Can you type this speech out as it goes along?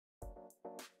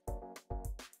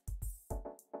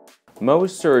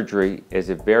Mohs surgery is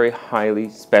a very highly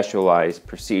specialized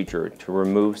procedure to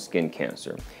remove skin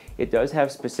cancer. It does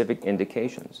have specific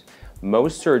indications.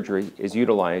 Mohs surgery is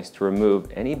utilized to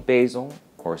remove any basal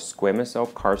or squamous cell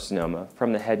carcinoma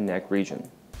from the head and neck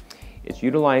region. It's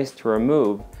utilized to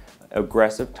remove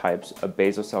aggressive types of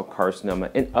basal cell carcinoma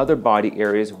in other body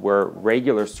areas where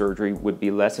regular surgery would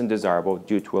be less than desirable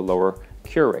due to a lower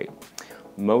cure rate.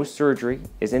 Mohs surgery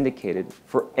is indicated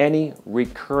for any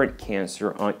recurrent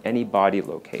cancer on any body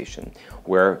location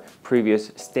where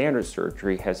previous standard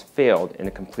surgery has failed in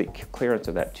a complete clearance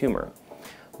of that tumor.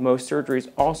 Mohs surgery is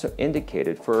also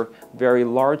indicated for very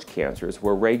large cancers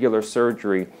where regular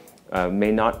surgery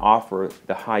may not offer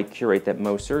the high cure rate that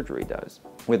Mohs surgery does.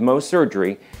 With Mohs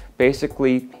surgery,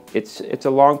 basically it's a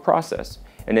long process.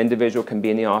 An individual can be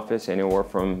in the office anywhere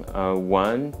from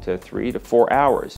 1 to 3 to 4 hours.